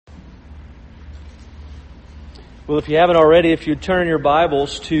Well, if you haven't already, if you'd turn your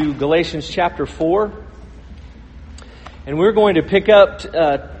Bibles to Galatians chapter 4. And we're going to pick up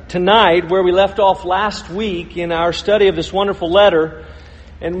tonight where we left off last week in our study of this wonderful letter.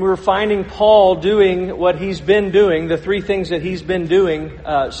 And we're finding Paul doing what he's been doing, the three things that he's been doing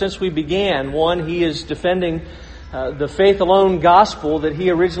since we began. One, he is defending the faith alone gospel that he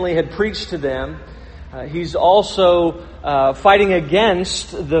originally had preached to them. He's also fighting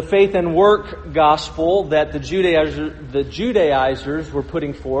against the faith and work gospel that the Judaizers were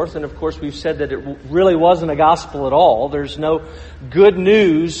putting forth. And of course, we've said that it really wasn't a gospel at all. There's no good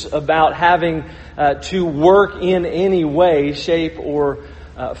news about having to work in any way, shape, or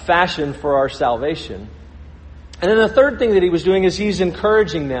fashion for our salvation. And then the third thing that he was doing is he's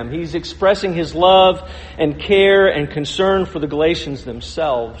encouraging them. He's expressing his love and care and concern for the Galatians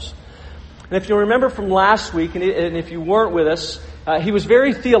themselves. And if you remember from last week, and if you weren't with us, he was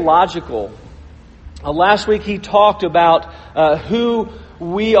very theological. Last week he talked about who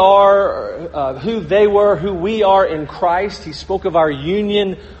we are, who they were, who we are in Christ. He spoke of our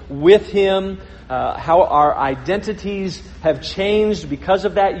union with Him, how our identities have changed because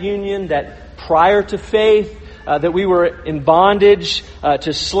of that union, that prior to faith, that we were in bondage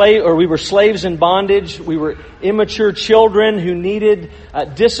to slave, or we were slaves in bondage. We were immature children who needed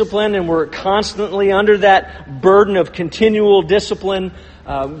discipline and were constantly under that burden of continual discipline.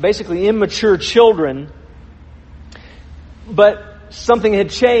 Basically, immature children. But something had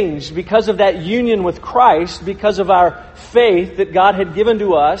changed because of that union with Christ, because of our faith that God had given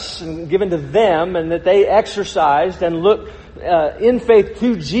to us and given to them, and that they exercised and looked in faith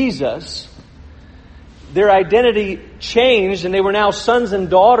to Jesus. Their identity changed, and they were now sons and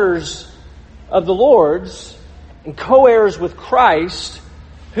daughters of the Lord's and co-heirs with Christ,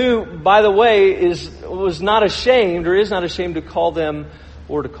 who, by the way, was not ashamed or is not ashamed to call them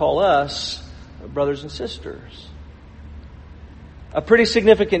or to call us brothers and sisters. A pretty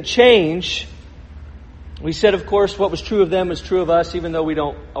significant change. We said, of course, what was true of them is true of us, even though we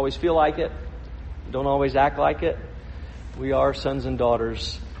don't always feel like it, don't always act like it. We are sons and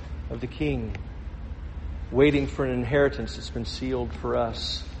daughters of the King, waiting for an inheritance that's been sealed for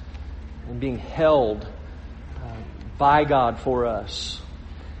us and being held by God for us.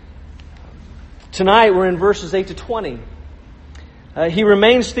 Tonight we're in verses 8 to 20. He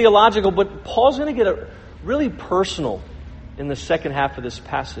remains theological, but Paul's going to get really personal in the second half of this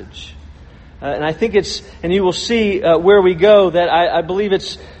passage. And I think and you will see where we go, that I believe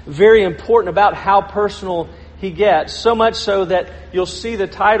it's very important about how personal he gets, so much so that you'll see the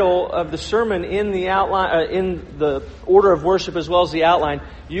title of the sermon in the outline, in the order of worship as well as the outline.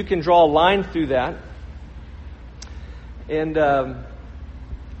 You can draw a line through that. And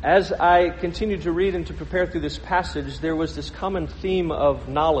as I continued to read and to prepare through this passage, there was this common theme of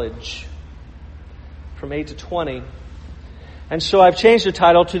knowledge from 8 to 20. And so I've changed the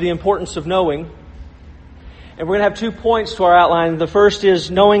title to The Importance of Knowing. And we're going to have 2 points to our outline. The first is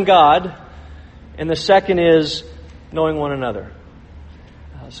knowing God, and the second is knowing one another.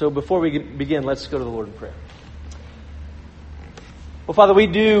 So before we begin, let's go to the Lord in prayer. Well, Father, we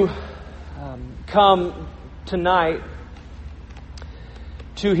do come tonight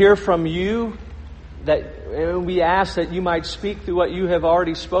to hear from you. That we ask that you might speak through what you have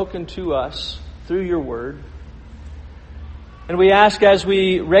already spoken to us through your word. And we ask, as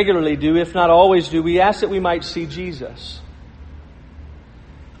we regularly do, if not always do, we ask that we might see Jesus.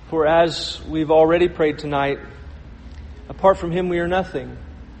 For as we've already prayed tonight, apart from Him we are nothing.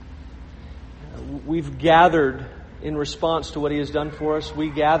 We've gathered in response to what He has done for us. We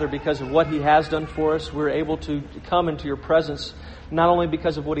gather because of what He has done for us. We're able to come into your presence, not only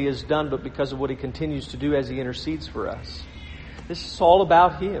because of what He has done, but because of what He continues to do as He intercedes for us. This is all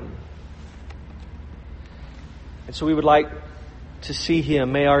about Him. And so we would like to see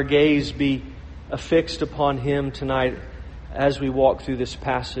Him. May our gaze be affixed upon Him tonight as we walk through this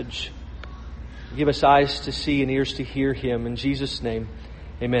passage. Give us eyes to see and ears to hear Him. In Jesus' name,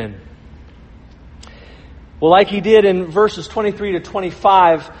 amen. Well, like he did in verses 23 to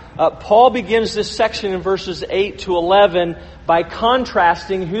 25, Paul begins this section in verses 8 to 11 by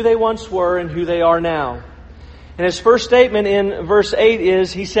contrasting who they once were and who they are now. And his first statement in verse 8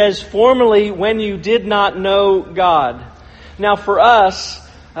 is, he says, "Formerly when you did not know God." Now for us,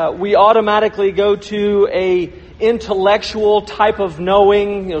 we automatically go to a intellectual type of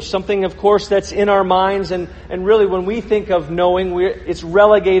knowing, something, of course, that's in our minds. And really, when we think of knowing, it's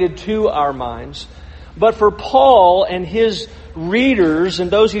relegated to our minds. But for Paul and his readers and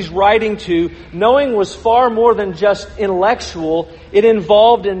those he's writing to, knowing was far more than just intellectual. It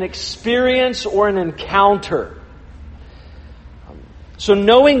involved an experience or an encounter. So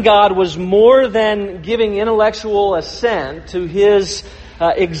knowing God was more than giving intellectual assent to His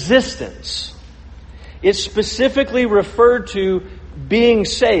existence. It specifically referred to being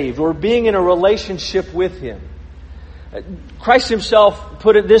saved or being in a relationship with Him. Christ Himself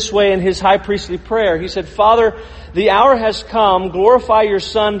put it this way in His high priestly prayer. He said, "Father, the hour has come. Glorify your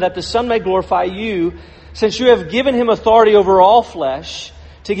Son, that the Son may glorify you, since you have given Him authority over all flesh,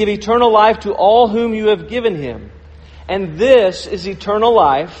 to give eternal life to all whom you have given Him. And this is eternal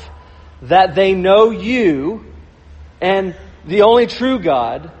life, that they know you and the only true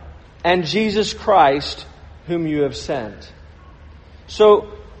God, and Jesus Christ, whom you have sent." So,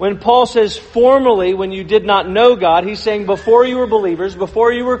 when Paul says formerly, when you did not know God, he's saying before you were believers,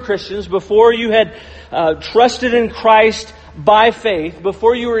 before you were Christians, before you had trusted in Christ by faith,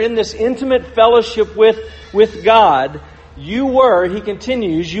 before you were in this intimate fellowship with God, you were, he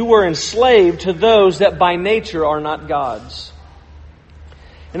continues, you were enslaved to those that by nature are not God's.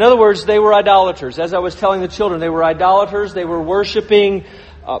 In other words, they were idolaters. As I was telling the children, they were idolaters. They were worshiping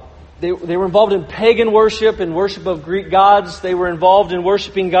They were involved in pagan worship and worship of Greek gods. They were involved in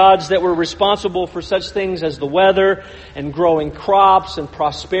worshiping gods that were responsible for such things as the weather and growing crops and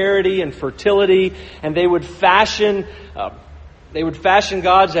prosperity and fertility. And they would fashion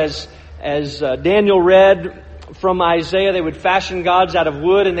gods as Daniel read from Isaiah. They would fashion gods out of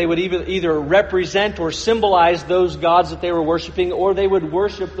wood, and they would either represent or symbolize those gods that they were worshiping, or they would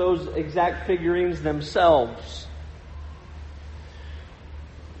worship those exact figurines themselves.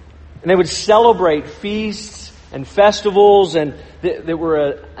 And they would celebrate feasts and festivals, and that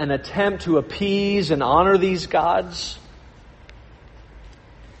were an attempt to appease and honor these gods.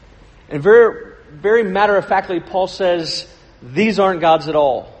 And very, very matter-of-factly, Paul says, these aren't gods at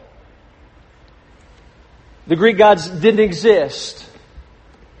all. The Greek gods didn't exist.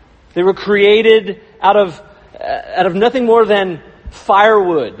 They were created out of nothing more than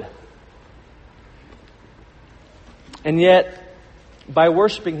firewood. And yet, by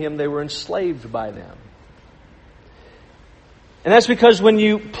worshiping Him, they were enslaved by them. And that's because when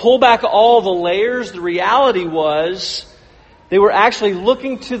you pull back all the layers, the reality was they were actually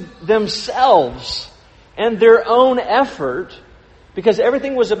looking to themselves and their own effort, because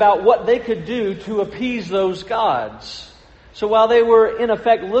everything was about what they could do to appease those gods. So while they were in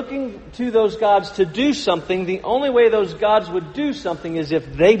effect looking to those gods to do something, the only way those gods would do something is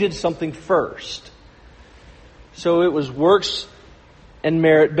if they did something first. So it was works and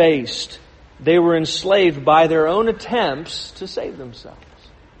merit-based. They were enslaved by their own attempts to save themselves.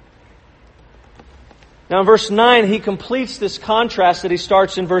 Now in verse 9, he completes this contrast that he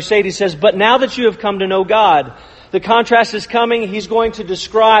starts in verse 8. He says, "But now that you have come to know God," the contrast is coming. He's going to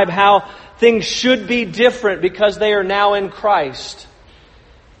describe how things should be different because they are now in Christ.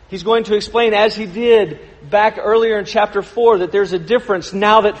 He's going to explain, as he did back earlier in chapter 4, that there's a difference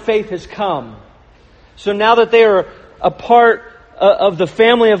now that faith has come. So now that they are a part of the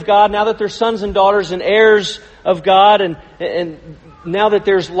family of God, now that they're sons and daughters and heirs of God, and now that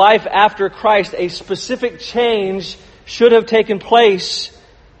there's life after Christ, a specific change should have taken place.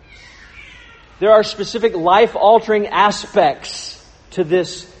 There are specific life-altering aspects to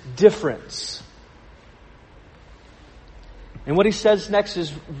this difference. And what he says next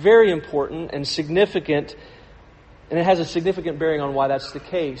is very important and significant, and it has a significant bearing on why that's the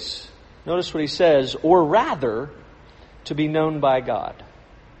case. Notice what he says, "Or rather, to be known by God."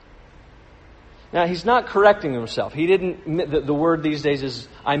 Now, he's not correcting himself. He didn't, the word these days is,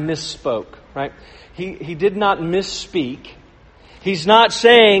 I misspoke, right? He did not misspeak. He's not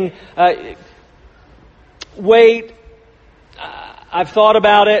saying, wait, I've thought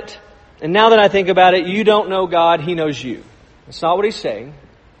about it, and now that I think about it, you don't know God, He knows you. That's not what he's saying.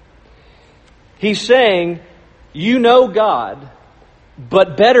 He's saying, you know God,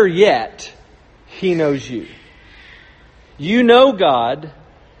 but better yet, He knows you. You know God.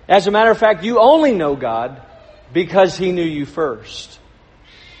 As a matter of fact, you only know God because He knew you first.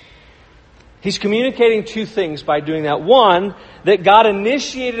 He's communicating two things by doing that. One, that God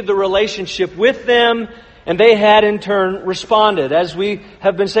initiated the relationship with them, and they had in turn responded. As we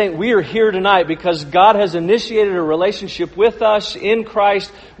have been saying, we are here tonight because God has initiated a relationship with us in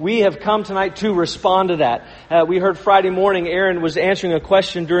Christ. We have come tonight to respond to that. We heard Friday morning, Aaron was answering a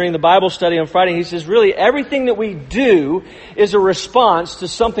question during the Bible study on Friday. He says, really, everything that we do is a response to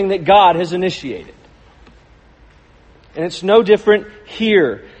something that God has initiated. And it's no different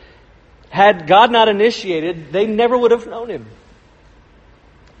here. Had God not initiated, they never would have known Him.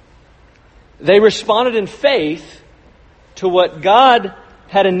 They responded in faith to what God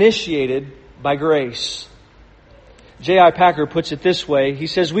had initiated by grace. J.I. Packer puts it this way. He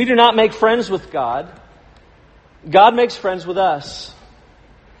says, we do not make friends with God. God makes friends with us.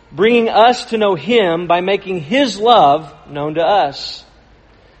 bringing us to know Him by making His love known to us.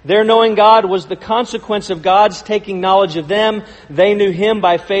 Their knowing God was the consequence of God's taking knowledge of them. They knew Him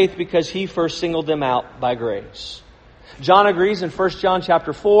by faith because He first singled them out by grace. John agrees in 1 John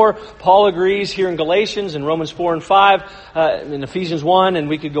chapter 4. Paul agrees here in Galatians, in Romans 4 and 5, in Ephesians 1, and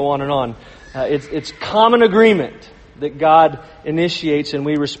we could go on and on. It's common agreement that God initiates and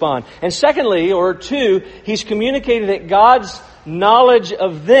we respond. And secondly, or two, He's communicating that God's knowledge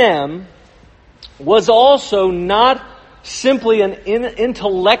of them was also not simply an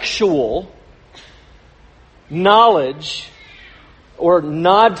intellectual knowledge or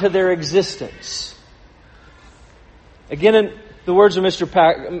nod to their existence. Again, in the words of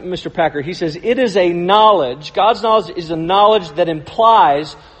Mr. Packer, he says, it is a knowledge, God's knowledge is a knowledge that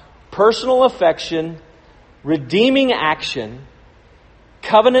implies personal affection, redeeming action,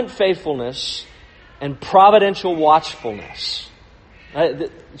 covenant faithfulness, and providential watchfulness.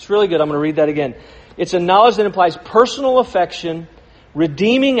 It's really good. I'm going to read that again. It's a knowledge that implies personal affection,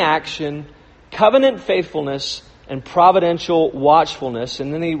 redeeming action, covenant faithfulness, and providential watchfulness.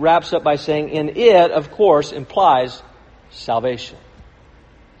 And then he wraps up by saying, and it, of course, implies salvation.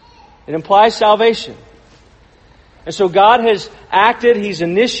 It implies salvation. And so God has acted, He's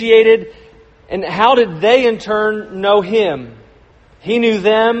initiated, and how did they in turn know Him? He knew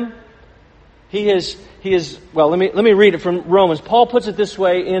them. He is, well, let me read it from Romans. Paul puts it this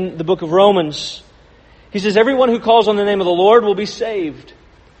way in the book of Romans. He says, everyone who calls on the name of the Lord will be saved.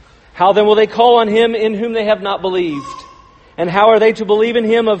 How then will they call on Him in whom they have not believed? And how are they to believe in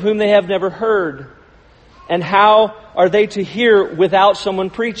Him of whom they have never heard? And how are they to hear without someone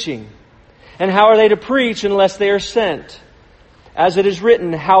preaching? And how are they to preach unless they are sent? As it is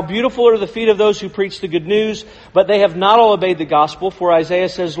written, how beautiful are the feet of those who preach the good news, but they have not all obeyed the gospel. For Isaiah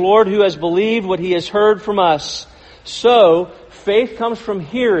says, Lord, who has believed what he has heard from us? So, faith comes from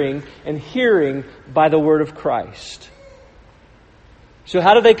hearing, and hearing by the word of Christ. So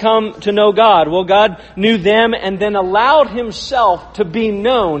how did they come to know God? Well, God knew them and then allowed Himself to be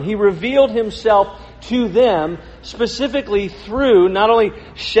known. He revealed Himself to them specifically through not only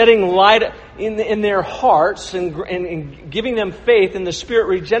shedding light in their hearts and giving them faith and the Spirit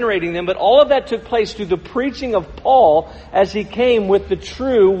regenerating them, but all of that took place through the preaching of Paul as he came with the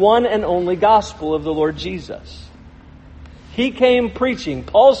true one and only gospel of the Lord Jesus. He came preaching.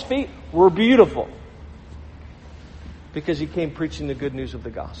 Paul's feet were beautiful because he came preaching the good news of the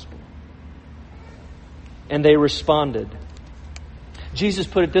gospel. And they responded. Jesus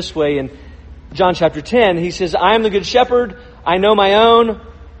put it this way in John chapter 10. He says, I am the good shepherd. I know my own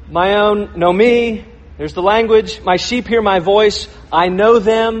know me. There's the language. My sheep hear my voice. I know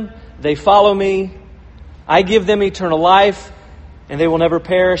them. They follow me. I give them eternal life, and they will never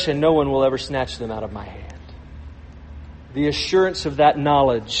perish, and no one will ever snatch them out of my hand. The assurance of that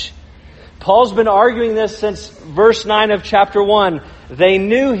knowledge. Paul's been arguing this since verse 9 of chapter 1. They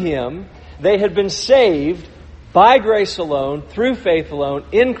knew Him. They had been saved by grace alone, through faith alone,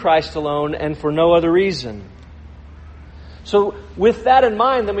 in Christ alone, and for no other reason. So with that in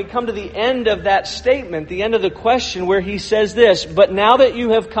mind, then we come to the end of that statement, the end of the question where he says this, but now that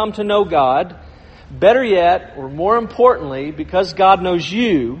you have come to know God, better yet, or more importantly, because God knows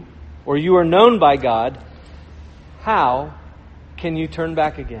you, or you are known by God, how can you turn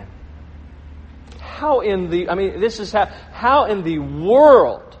back again? How in the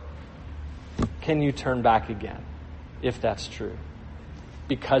world can you turn back again, if that's true?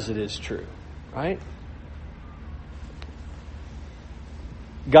 Because it is true, right?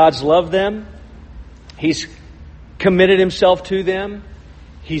 God's loved them. He's committed Himself to them.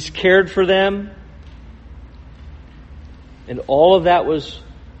 He's cared for them. And all of that was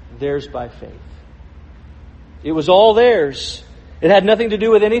theirs by faith. It was all theirs. It had nothing to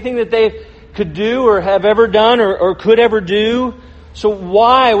do with anything that they could do or have ever done or could ever do. So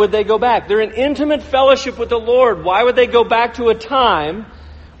why would they go back? They're in intimate fellowship with the Lord. Why would they go back to a time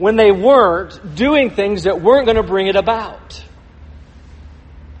when they weren't doing things that weren't going to bring it about?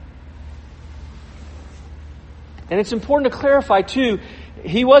 And it's important to clarify too,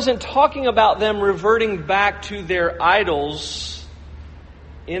 he wasn't talking about them reverting back to their idols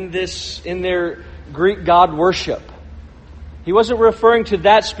in their Greek god worship. He wasn't referring to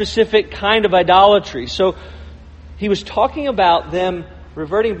that specific kind of idolatry. So he was talking about them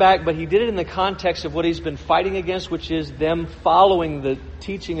reverting back, but he did it in the context of what he's been fighting against, which is them following the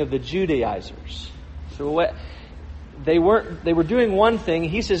teaching of the Judaizers. So they were doing one thing.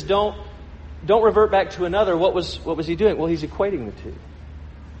 He says, don't revert back to another. What was he doing? Well, he's equating the two.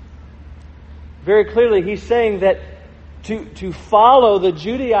 Very clearly, he's saying that to follow the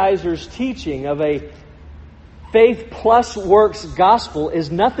Judaizers' teaching of a faith plus works gospel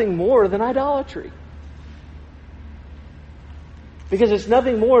is nothing more than idolatry. Because it's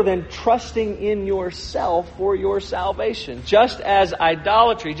nothing more than trusting in yourself for your salvation. Just as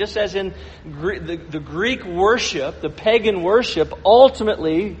idolatry, just as in the Greek worship, the pagan worship,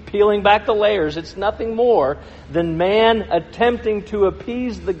 ultimately, peeling back the layers, it's nothing more than man attempting to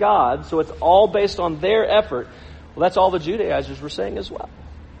appease the gods. So it's all based on their effort. Well, that's all the Judaizers were saying as well.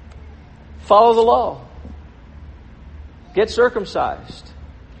 Follow the law. Get circumcised.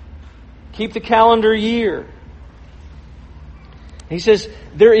 Keep the calendar year. He says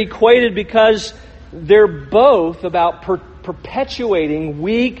they're equated because they're both about perpetuating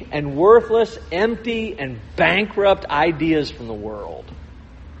weak and worthless, empty and bankrupt ideas from the world.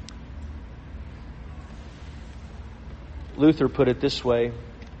 Luther put it this way: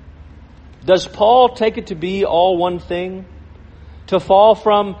 does Paul take it to be all one thing? To fall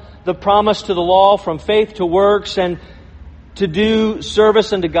from the promise to the law, from faith to works, and to do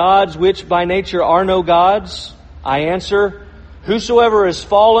service unto gods which by nature are no gods? I answer, whosoever has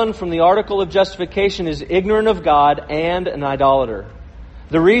fallen from the article of justification is ignorant of God and an idolater.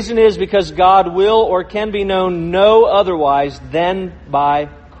 The reason is because God will or can be known no otherwise than by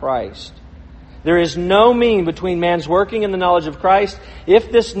Christ. There is no mean between man's working and the knowledge of Christ.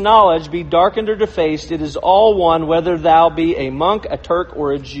 If this knowledge be darkened or defaced, it is all one whether thou be a monk, a Turk,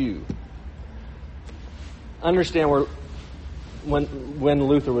 or a Jew. Understand when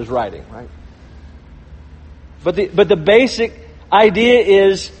Luther was writing, right? But the basic idea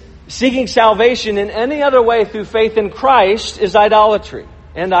is seeking salvation in any other way through faith in Christ is idolatry.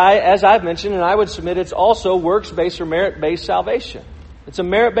 And as I've mentioned, and I would submit, it's also works-based or merit-based salvation. It's a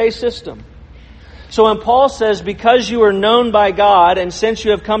merit-based system. So when Paul says, because you are known by God, and since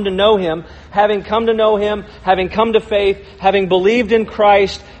you have come to know Him, having come to know Him, having come to faith, having believed in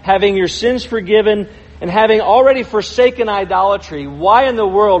Christ, having your sins forgiven, and having already forsaken idolatry, why in the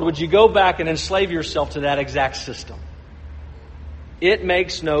world would you go back and enslave yourself to that exact system? It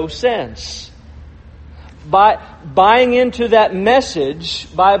makes no sense. By buying into that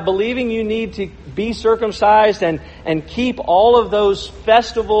message, by believing you need to be circumcised and keep all of those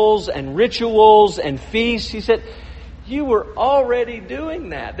festivals and rituals and feasts, he said, you were already doing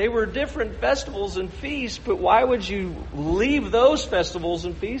that. They were different festivals and feasts, but why would you leave those festivals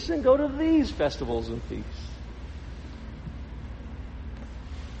and feasts and go to these festivals and feasts?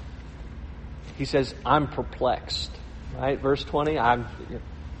 He says, I'm perplexed. Right? Verse 20,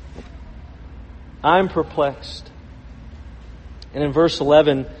 I'm perplexed. And in verse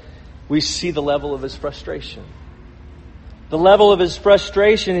 11, we see the level of his frustration. The level of his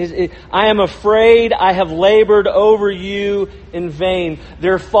frustration is, I am afraid I have labored over you in vain.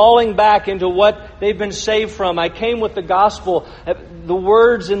 They're falling back into what they've been saved from. I came with the gospel. The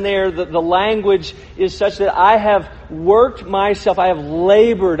words in there, the language is such that I have worked myself, I have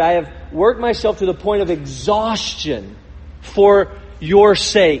labored, I have worked myself to the point of exhaustion for your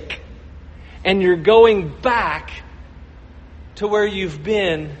sake. And you're going back to where you've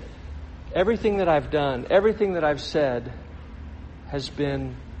been. Everything that I've done, everything that I've said has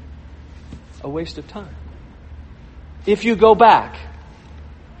been a waste of time. If you go back,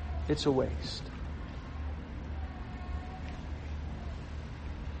 it's a waste.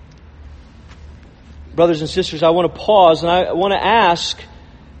 Brothers and sisters, I want to pause and I want to ask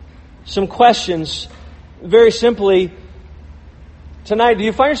some questions very simply. Tonight, do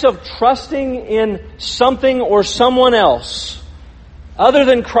you find yourself trusting in something or someone else other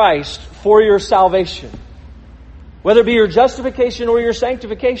than Christ for your salvation? Whether it be your justification or your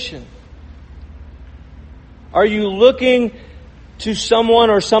sanctification. Are you looking to someone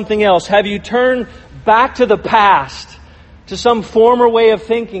or something else? Have you turned back to the past, to some former way of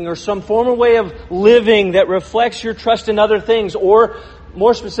thinking or some former way of living that reflects your trust in other things, or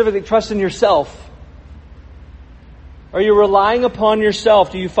more specifically, trust in yourself? Are you relying upon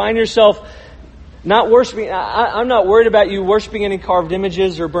yourself? Do you find yourself not worshiping? I'm not worried about you worshiping any carved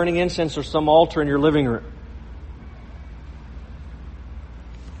images or burning incense or some altar in your living room.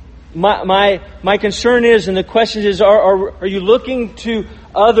 My concern is, and the question is, are you looking to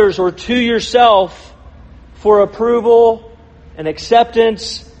others or to yourself for approval and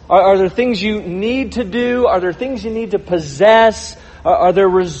acceptance? Are there things you need to do? Are there things you need to possess? Are there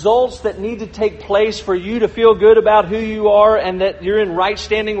results that need to take place for you to feel good about who you are and that you're in right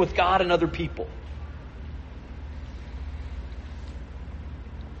standing with God and other people?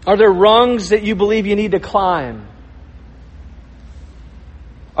 Are there rungs that you believe you need to climb?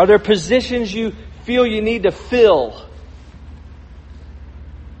 Are there positions you feel you need to fill?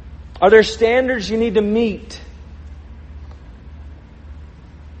 Are there standards you need to meet?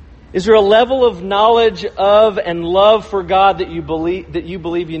 Is there a level of knowledge of and love for God that you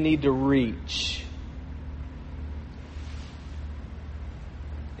believe you need to reach?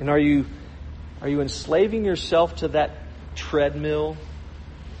 And are you enslaving yourself to that treadmill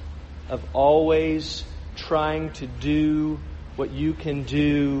of always trying to do what you can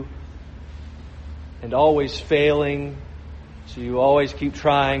do and always failing? So you always keep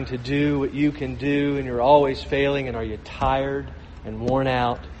trying to do what you can do and you're always failing, and are you tired and worn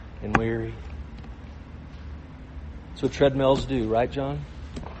out and weary? That's what treadmills do, right, John?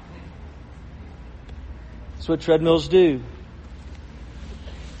 That's what treadmills do.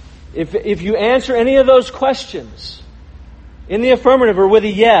 If you answer any of those questions in the affirmative or with a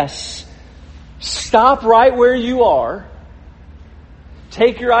yes, stop right where you are,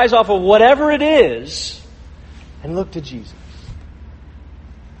 take your eyes off of whatever it is, and look to Jesus.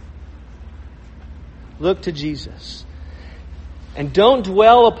 Look to Jesus. And don't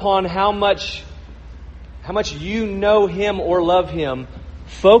dwell upon how much you know Him or love Him.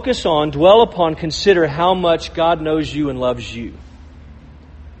 Focus on, dwell upon, consider how much God knows you and loves you.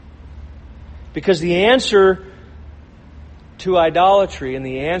 Because the answer to idolatry and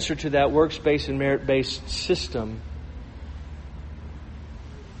the answer to that works-based and merit-based system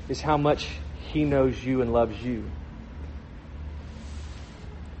is how much He knows you and loves you.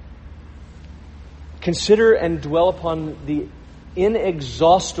 Consider and dwell upon the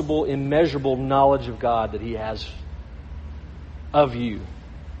inexhaustible, immeasurable knowledge of God that He has of you.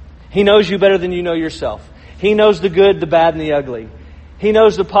 He knows you better than you know yourself. He knows the good, the bad, and the ugly. He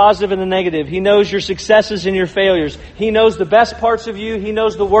knows the positive and the negative. He knows your successes and your failures. He knows the best parts of you. He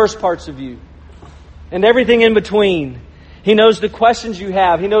knows the worst parts of you. And everything in between. He knows the questions you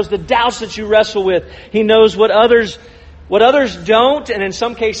have. He knows the doubts that you wrestle with. He knows what others don't, and in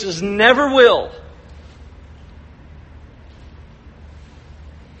some cases never will.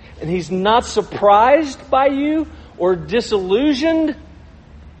 And He's not surprised by you or disillusioned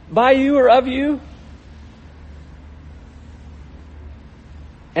by you or of you.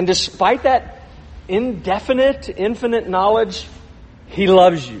 And despite that indefinite, infinite knowledge, He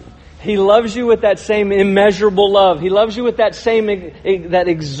loves you. He loves you with that same immeasurable love. He loves you with that same, that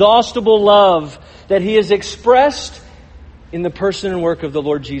exhaustible love that He has expressed in the person and work of the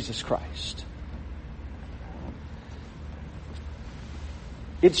Lord Jesus Christ.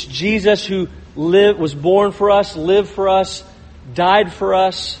 It's Jesus who was born for us, lived for us, died for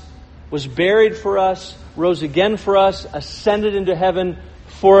us, was buried for us, rose again for us, ascended into heaven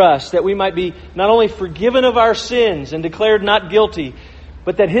for us, that we might be not only forgiven of our sins and declared not guilty,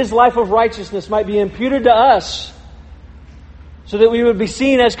 but that His life of righteousness might be imputed to us, so that we would be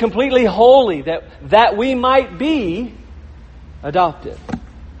seen as completely holy, that we might be adopted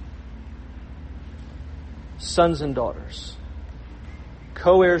sons and daughters,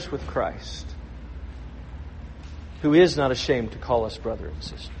 co-heirs with Christ, who is not ashamed to call us brother and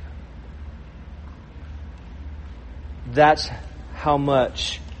sister. That's how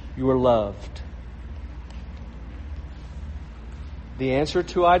much you are loved. The answer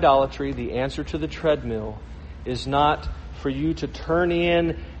to idolatry, the answer to the treadmill, is not for you to turn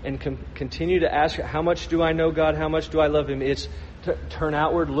in and continue to ask, how much do I know God? How much do I love Him? It's to turn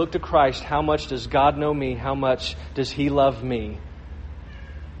outward, look to Christ. How much does God know me? How much does He love me?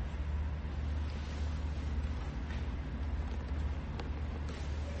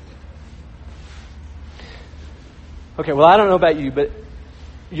 Okay, well, I don't know about you, but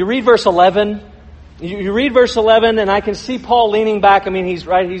you read verse 11. You read verse 11, and I can see Paul leaning back. I mean, he's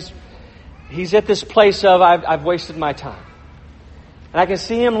at this place of, I've wasted my time. And I can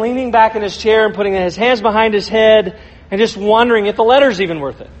see him leaning back in his chair and putting his hands behind his head and just wondering if the letter's even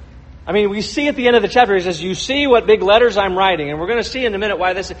worth it. I mean, we see at the end of the chapter, he says, you see what big letters I'm writing. And we're going to see in a minute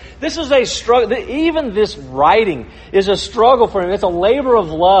why this is a struggle. Even this writing is a struggle for him. It's a labor of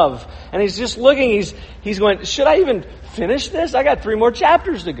love. And he's just looking, he's going, should I even finish this? I got 3 more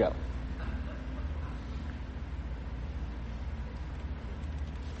chapters to go.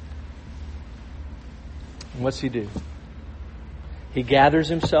 And what's he do? He gathers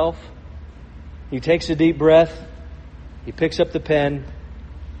himself. He takes a deep breath. He picks up the pen.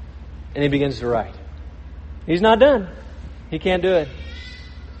 And he begins to write. He's not done. He can't do it.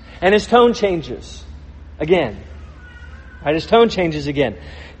 And his tone changes again. Right? His tone changes again.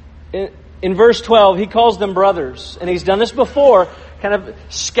 In verse 12, he calls them brothers. And he's done this before, kind of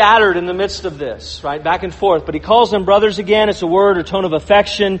scattered in the midst of this, right? Back and forth. But he calls them brothers again. It's a word or tone of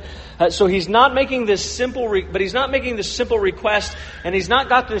affection. So he's not making this simple request. And he's not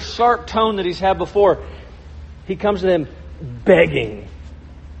got this sharp tone that he's had before. He comes to them begging.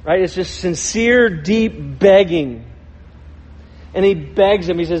 Right? It's just sincere, deep begging. And he begs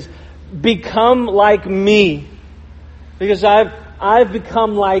him, he says, become like me, because I've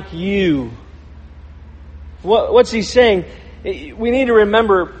become like you. What's he saying? We need to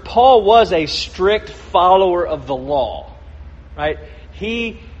remember, Paul was a strict follower of the law, right?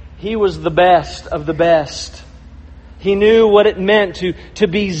 He was the best of the best. He knew what it meant to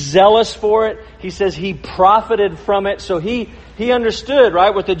be zealous for it. He says he profited from it. So he understood,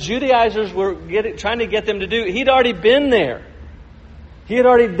 right, what the Judaizers were trying to get them to do. He'd already been there. He had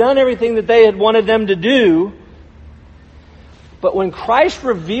already done everything that they had wanted them to do. But when Christ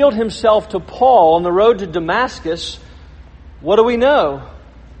revealed himself to Paul on the road to Damascus, what do we know?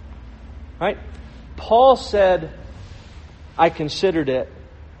 Right? Paul said, I considered it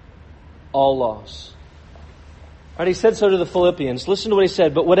all loss. Right? He said so to the Philippians. Listen to what he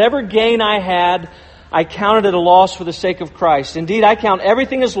said. But whatever gain I had, I counted it a loss for the sake of Christ. Indeed, I count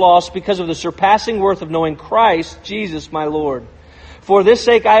everything as loss because of the surpassing worth of knowing Christ, Jesus, my Lord. For this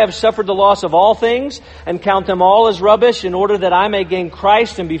sake I have suffered the loss of all things, and count them all as rubbish, in order that I may gain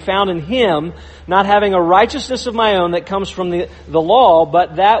Christ and be found in Him, not having a righteousness of my own that comes from the law,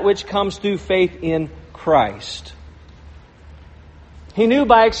 but that which comes through faith in Christ. He knew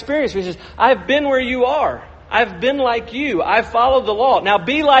by experience. He says, I've been where you are. I've been like you. I've followed the law. Now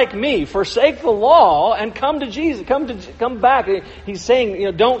be like me. Forsake the law and come to Jesus. Come back. He's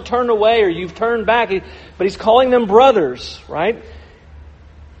saying, don't turn away, or you've turned back. But he's calling them brothers, right?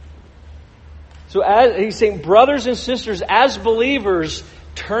 So he's saying, brothers and sisters, as believers,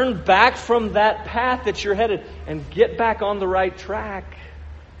 turn back from that path that you're headed and get back on the right track.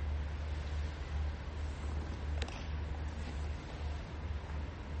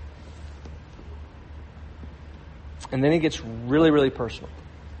 And then he gets really, really personal.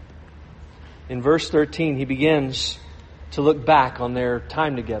 In verse 13, he begins to look back on their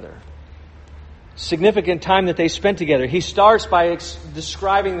time together. Significant time that they spent together. He starts by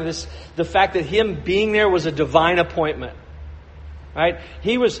describing the fact that him being there was a divine appointment. Right?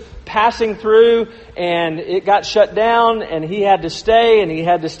 He was passing through and it got shut down and he had to stay, and he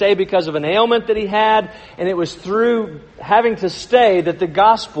had to stay because of an ailment that he had, and it was through having to stay that the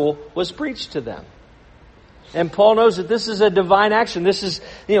gospel was preached to them. And Paul knows that this is a divine action. This is,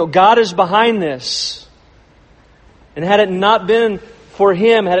 God is behind this. And had it not been for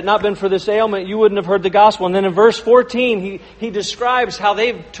him, had it not been for this ailment, you wouldn't have heard the gospel. And then in verse 14, he describes how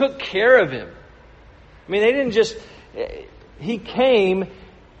they took care of him. I mean, they didn't just... He came,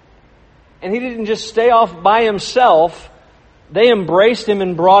 and he didn't just stay off by himself. They embraced him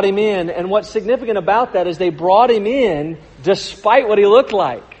and brought him in. And what's significant about that is they brought him in despite what he looked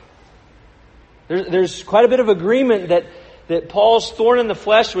like. There's quite a bit of agreement that Paul's thorn in the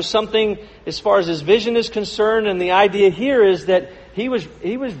flesh was something as far as his vision is concerned. And the idea here is that he was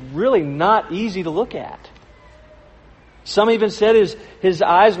really not easy to look at. Some even said his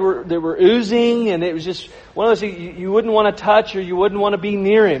eyes were oozing, and it was just one of those things you wouldn't want to touch, or you wouldn't want to be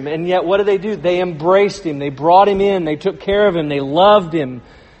near him. And yet what did? They embraced him. They brought him in. They took care of him. They loved him.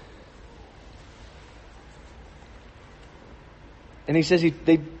 And he says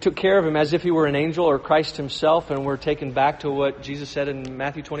they took care of him as if he were an angel or Christ himself, and we're taken back to what Jesus said in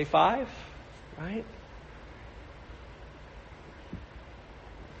Matthew 25, right?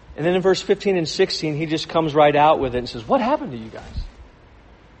 And then in verse 15 and 16, he just comes right out with it and says, what happened to you guys?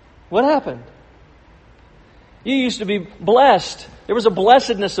 What happened? You used to be blessed. There was a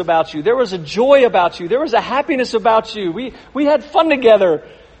blessedness about you. There was a joy about you. There was a happiness about you. We had fun together.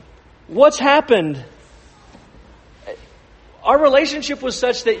 What's happened? Our relationship was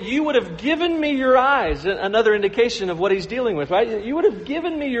such that you would have given me your eyes. Another indication of what he's dealing with, right? You would have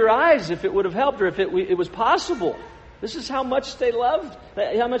given me your eyes if it would have helped, or if it was possible. This is how much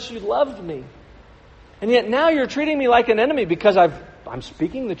how much you loved me. And yet now you're treating me like an enemy because I'm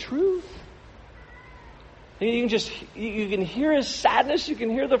speaking the truth. And you can hear his sadness, you can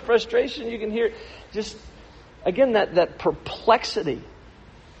hear the frustration, you can hear just, again, that perplexity.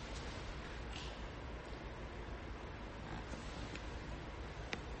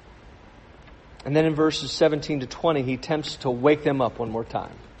 And then in verses 17 to 20, he attempts to wake them up one more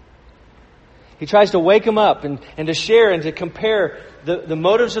time. He tries to wake them up and to share and to compare the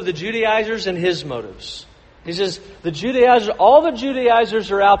motives of the Judaizers and his motives. He says, all the Judaizers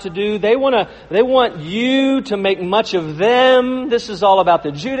are out to do, they want you to make much of them. This is all about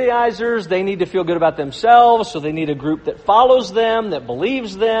the Judaizers. They need to feel good about themselves, so they need a group that follows them, that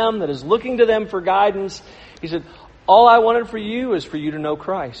believes them, that is looking to them for guidance. He said, all I wanted for you is for you to know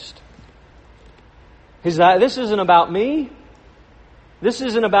Christ. He said, this isn't about me. This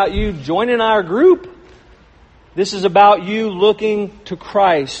isn't about you joining our group. This is about you looking to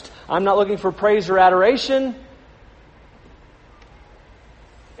Christ. I'm not looking for praise or adoration.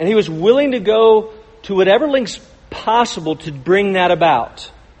 And he was willing to go to whatever lengths possible to bring that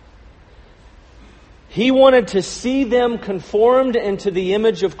about. He wanted to see them conformed into the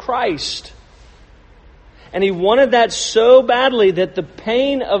image of Christ. And he wanted that so badly that the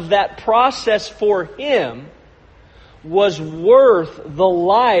pain of that process for him was worth the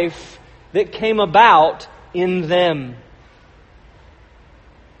life that came about in them.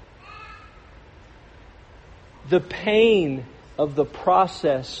 The pain of the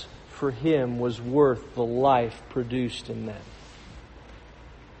process for him was worth the life produced in them.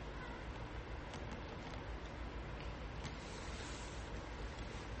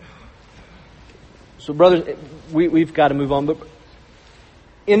 So brothers, we've got to move on. But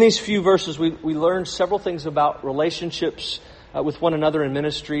in these few verses, we learn several things about relationships with one another and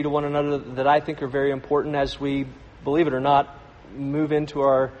ministry to one another that I think are very important as we, believe it or not, move into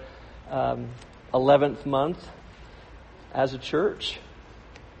our 11th month as a church.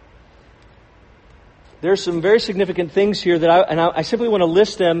 There's some very significant things here that I simply want to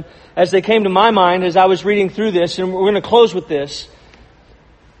list them as they came to my mind as I was reading through this, and we're going to close with this.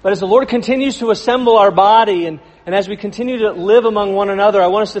 But as the Lord continues to assemble our body and as we continue to live among one another, I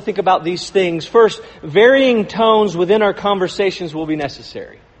want us to think about these things. First, varying tones within our conversations will be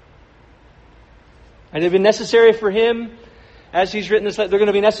necessary. And they've been necessary for him as he's written this letter. They're going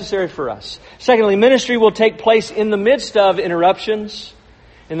to be necessary for us. Secondly, ministry will take place in the midst of interruptions,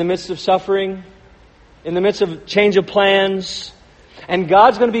 in the midst of suffering, in the midst of change of plans. And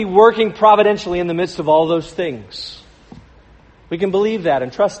God's going to be working providentially in the midst of all those things. We can believe that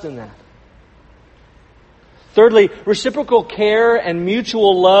and trust in that. Thirdly, reciprocal care and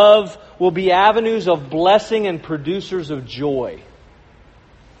mutual love will be avenues of blessing and producers of joy.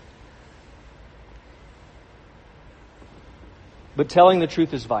 But telling the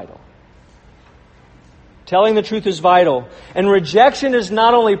truth is vital. Telling the truth is vital. And rejection is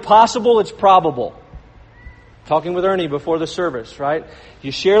not only possible, it's probable. Talking with Ernie before the service, right?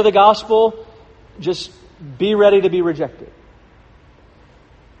 You share the gospel, just be ready to be rejected.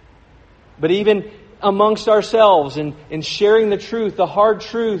 But even amongst ourselves in sharing the truth, the hard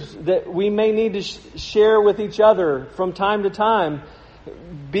truth that we may need to share with each other from time to time,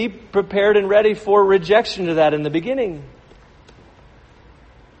 be prepared and ready for rejection to that in the beginning.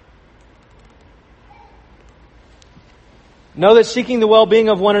 Know that seeking the well-being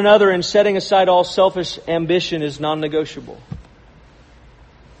of one another and setting aside all selfish ambition is non-negotiable.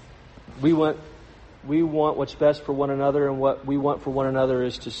 We want what's best for one another, and what we want for one another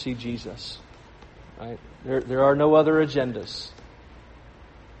is to see Jesus. Right? There are no other agendas.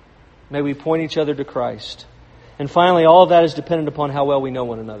 May we point each other to Christ. And finally, all of that is dependent upon how well we know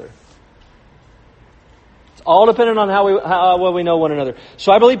one another. It's all dependent on how well we know one another.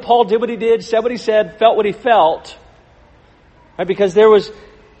 So I believe Paul did what he did, said what he said, felt what he felt. Right? Because the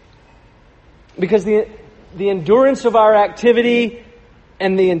endurance of our activity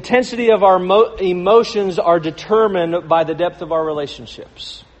and the intensity of our emotions are determined by the depth of our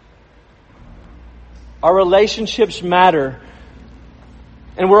relationships. Our relationships matter.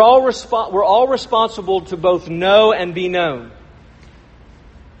 And we're all responsible to both know and be known.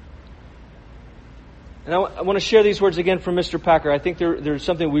 And I want to share these words again from Mr. Packer. I think there's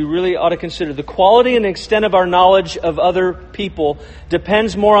something we really ought to consider. The quality and extent of our knowledge of other people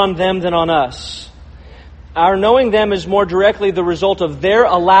depends more on them than on us. Our knowing them is more directly the result of their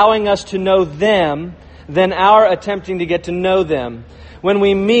allowing us to know them than our attempting to get to know them. When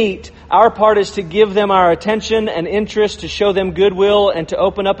we meet, our part is to give them our attention and interest, to show them goodwill, and to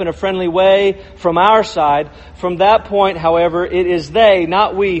open up in a friendly way from our side. From that point, however, it is they,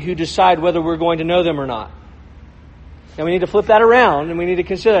 not we, who decide whether we're going to know them or not. And we need to flip that around, and we need to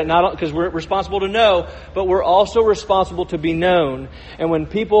consider that, not because we're responsible to know, but we're also responsible to be known. And when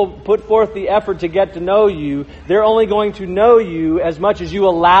people put forth the effort to get to know you, they're only going to know you as much as you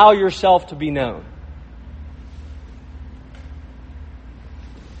allow yourself to be known.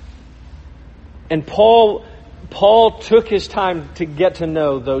 And Paul took his time to get to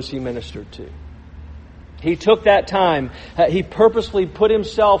know those he ministered to. He took that time. He purposefully put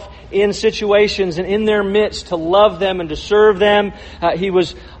himself in situations and in their midst to love them and to serve them. He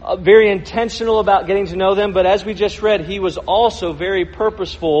was very intentional about getting to know them. But as we just read, he was also very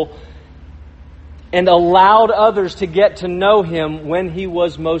purposeful and allowed others to get to know him when he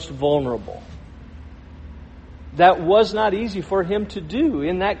was most vulnerable. That was not easy for him to do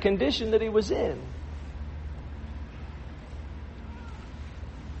in that condition that he was in.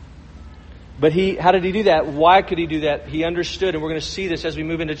 But how did he do that? Why could he do that? He understood, and we're going to see this as we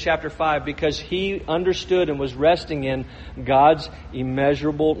move into chapter 5, because he understood and was resting in God's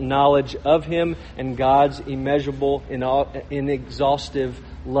immeasurable knowledge of him and God's immeasurable, inexhaustive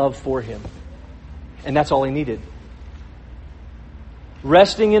love for Him. And that's all he needed.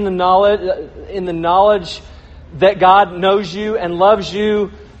 Resting in the knowledge that God knows you and loves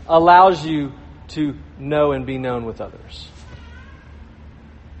you allows you to know and be known with others.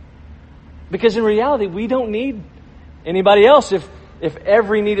 Because in reality, we don't need anybody else if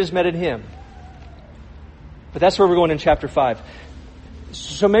every need is met in Him. But that's where we're going in chapter 5.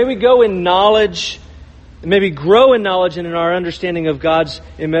 So may we go in knowledge, maybe grow in knowledge and in our understanding of God's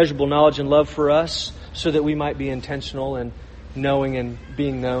immeasurable knowledge and love for us, so that we might be intentional in knowing and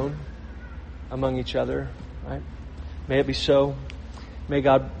being known among each other. Right? May it be so. May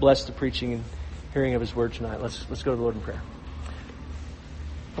God bless the preaching and hearing of His word tonight. Let's go to the Lord in prayer.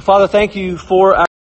 Well, Father, thank you for our